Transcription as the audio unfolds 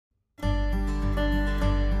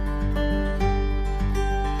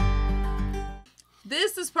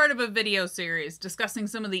is part of a video series discussing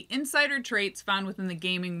some of the insider traits found within the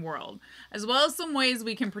gaming world, as well as some ways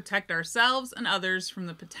we can protect ourselves and others from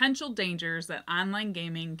the potential dangers that online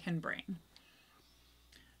gaming can bring.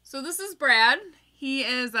 So this is Brad. He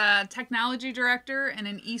is a technology director and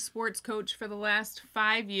an esports coach for the last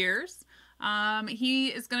 5 years. He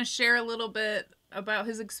is going to share a little bit about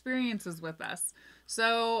his experiences with us.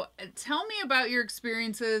 So tell me about your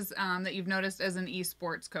experiences that you've noticed as an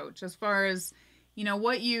esports coach, as far as, you know,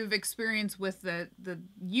 what you've experienced with the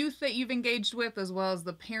youth that you've engaged with, as well as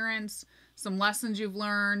the parents, some lessons you've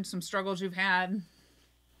learned, some struggles you've had.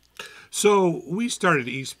 So we started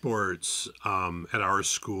esports at our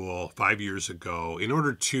school 5 years ago in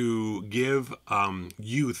order to give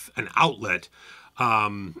youth an outlet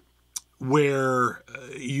where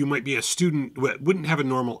you might be a student that wouldn't have a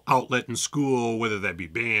normal outlet in school, whether that be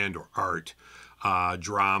band or art,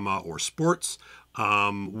 drama or sports.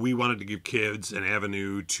 We wanted to give kids an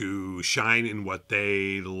avenue to shine in what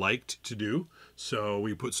they liked to do. So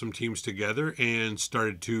we put some teams together and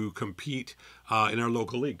started to compete in our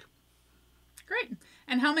local league. Great.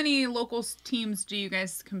 And how many local teams do you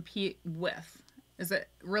guys compete with? Is it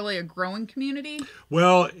really a growing community?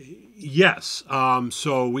 Well, yes.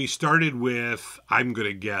 So we started with, I'm going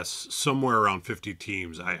to guess, somewhere around 50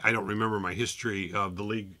 teams. I don't remember my history of the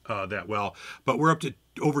league that well, but we're up to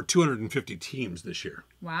over 250 teams this year.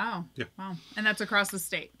 Wow. Yeah. Wow. And that's across the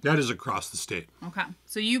state? That is across the state. Okay.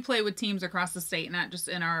 So you play with teams across the state, not just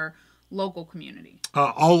in our local community?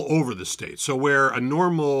 All over the state. So where a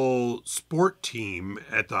normal sport team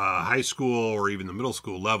at the high school or even the middle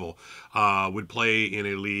school level would play in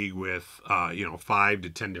a league with 5 to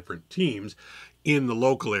 10 different teams in the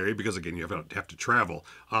local area, because again you have to travel.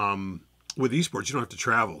 With esports, you don't have to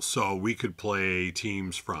travel, so we could play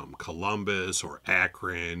teams from Columbus or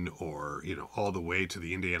Akron or all the way to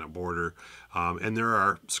the Indiana border, and there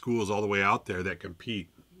are schools all the way out there that compete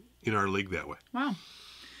in our league that way. Wow.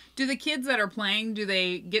 Do the kids that are playing, do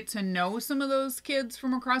they get to know some of those kids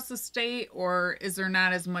from across the state, or is there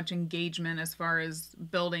not as much engagement as far as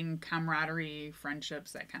building camaraderie,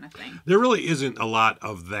 friendships, that kind of thing? There really isn't a lot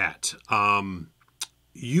of that.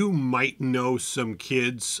 You might know some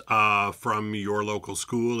kids from your local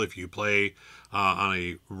school if you play on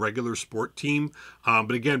a regular sport team.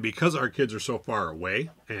 But again, because our kids are so far away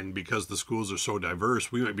and because the schools are so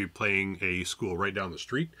diverse, we might be playing a school right down the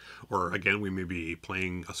street. Or again, we may be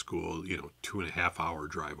playing a school, 2.5 hour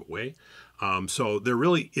drive away. So there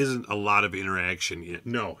really isn't a lot of interaction yet.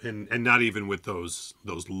 No, and not even with those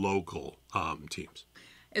local teams.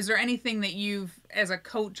 Is there anything that you've, as a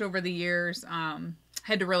coach over the years,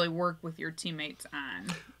 had to really work with your teammates on?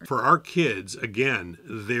 For our kids, again,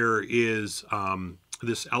 there is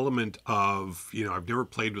this element of, I've never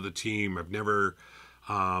played with a team. I've never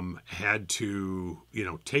had to,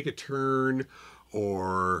 take a turn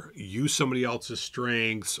or use somebody else's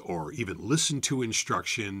strengths or even listen to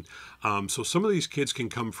instruction. So some of these kids can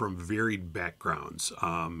come from varied backgrounds.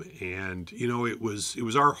 And, it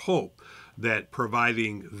was our hope that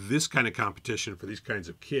providing this kind of competition for these kinds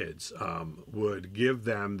of kids would give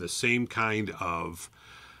them the same kind of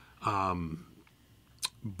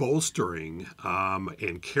bolstering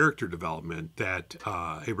and character development that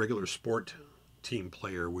a regular sport team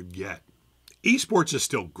player would get. Esports is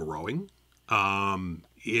still growing.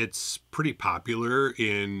 It's pretty popular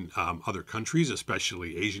in other countries,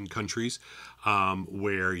 especially Asian countries,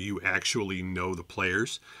 where you actually know the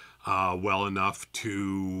players well enough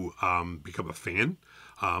to become a fan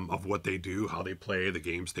of what they do, how they play, the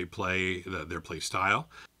games they play, their play style.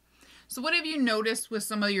 So what have you noticed with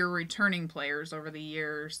some of your returning players over the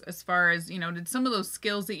years, as far as, did some of those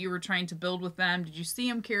skills that you were trying to build with them, did you see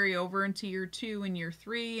them carry over into year 2 and year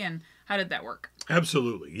 3, and how did that work?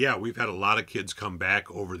 Absolutely. Yeah, we've had a lot of kids come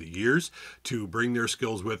back over the years to bring their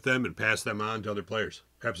skills with them and pass them on to other players.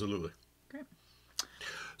 Absolutely. Great.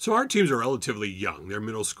 So our teams are relatively young. They're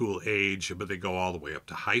middle school age, but they go all the way up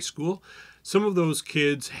to high school. Some of those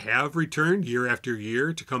kids have returned year after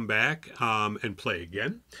year to come back and play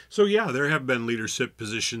again. So yeah, there have been leadership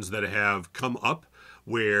positions that have come up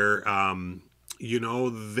where,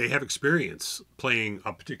 they have experience playing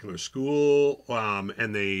a particular school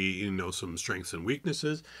and they know some strengths and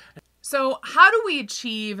weaknesses. So how do we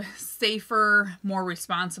achieve safer, more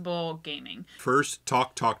responsible gaming? First,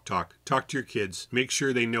 talk. Talk to your kids. Make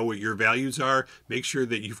sure they know what your values are. Make sure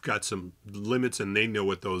that you've got some limits and they know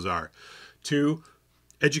what those are. 2,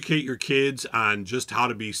 educate your kids on just how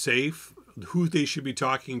to be safe, who they should be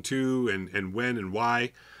talking to and when and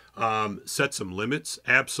why. Set some limits,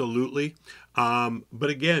 absolutely. But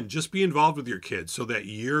again, just be involved with your kids so that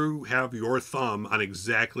you have your thumb on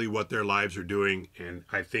exactly what their lives are doing. And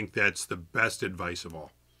I think that's the best advice of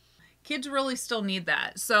all. Kids really still need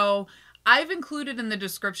that. So I've included in the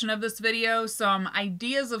description of this video some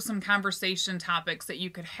ideas of some conversation topics that you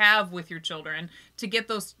could have with your children to get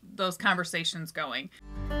those conversations going.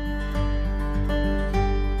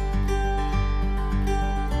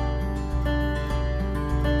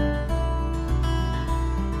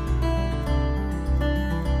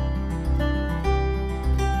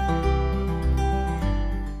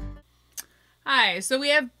 Hi, so we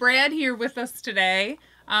have Brad here with us today.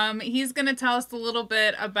 He's going to tell us a little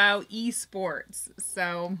bit about esports.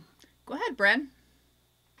 So go ahead, Brad.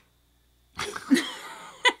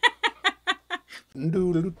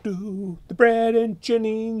 The Brad and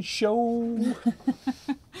Jeanine show.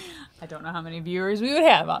 I don't know how many viewers we would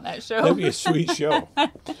have on that show. That'd be a sweet show.